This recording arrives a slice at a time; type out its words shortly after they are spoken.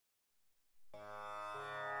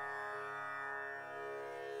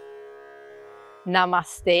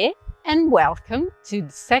Namaste and welcome to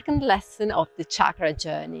the second lesson of the chakra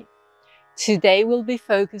journey. Today we'll be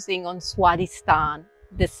focusing on Svādhiṣṭhāna,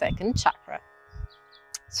 the second chakra.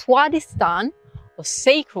 Svādhiṣṭhāna, or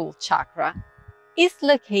sacral chakra, is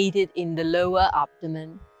located in the lower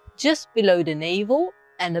abdomen, just below the navel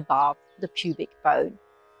and above the pubic bone.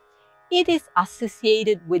 It is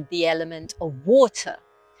associated with the element of water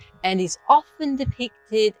and is often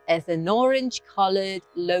depicted as an orange-colored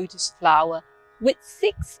lotus flower with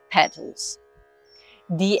 6 petals.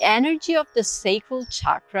 The energy of the sacral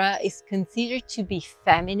chakra is considered to be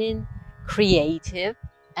feminine, creative,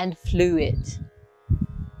 and fluid.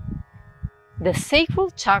 The sacral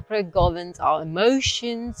chakra governs our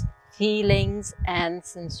emotions, feelings, and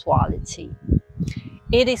sensuality.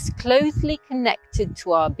 It is closely connected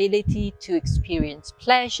to our ability to experience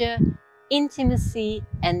pleasure, intimacy,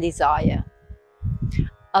 and desire.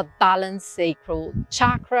 A balanced sacral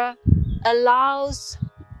chakra allows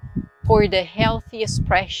for the healthy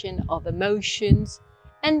expression of emotions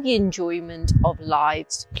and the enjoyment of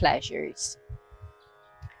life's pleasures.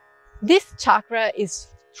 This chakra is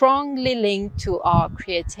strongly linked to our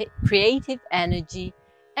creative energy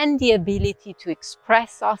and the ability to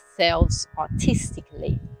express ourselves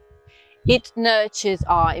artistically. It nurtures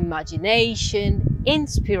our imagination,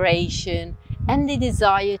 inspiration, and the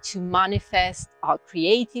desire to manifest our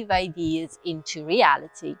creative ideas into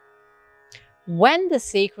reality. When the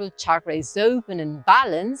sacral chakra is open and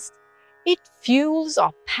balanced, it fuels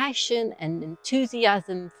our passion and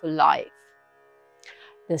enthusiasm for life.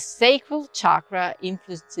 The sacral chakra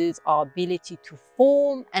influences our ability to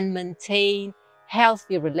form and maintain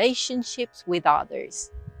healthy relationships with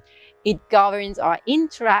others. It governs our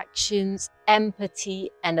interactions,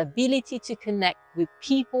 empathy, and ability to connect with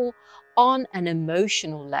people on an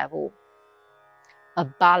emotional level. A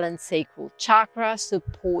balanced sacral chakra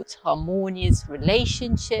supports harmonious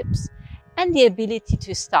relationships and the ability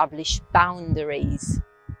to establish boundaries.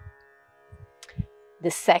 The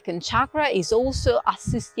second chakra is also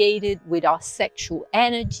associated with our sexual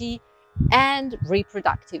energy and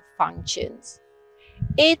reproductive functions.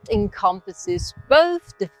 It encompasses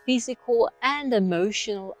both the physical and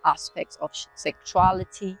emotional aspects of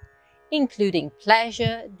sexuality, including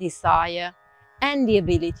pleasure, desire, and the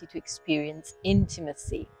ability to experience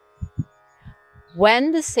intimacy.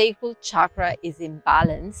 When the sacral chakra is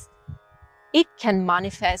imbalanced, it can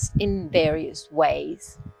manifest in various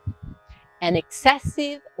ways. An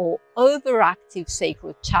excessive or overactive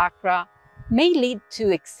sacral chakra may lead to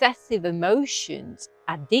excessive emotions,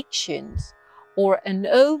 addictions, or an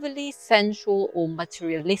overly sensual or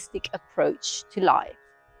materialistic approach to life.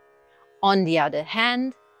 On the other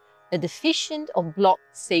hand, a deficient or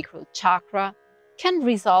blocked sacral chakra can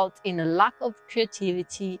result in a lack of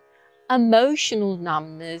creativity, emotional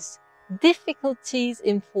numbness, difficulties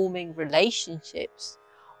in forming relationships,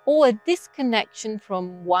 or a disconnection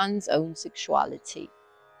from one's own sexuality.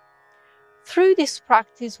 Through this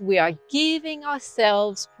practice, we are giving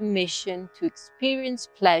ourselves permission to experience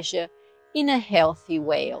pleasure in a healthy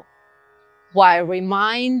way, while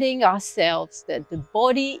reminding ourselves that the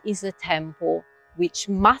body is a temple which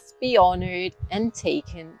must be honored and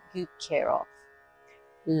taken good care of.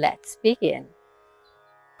 Let's begin.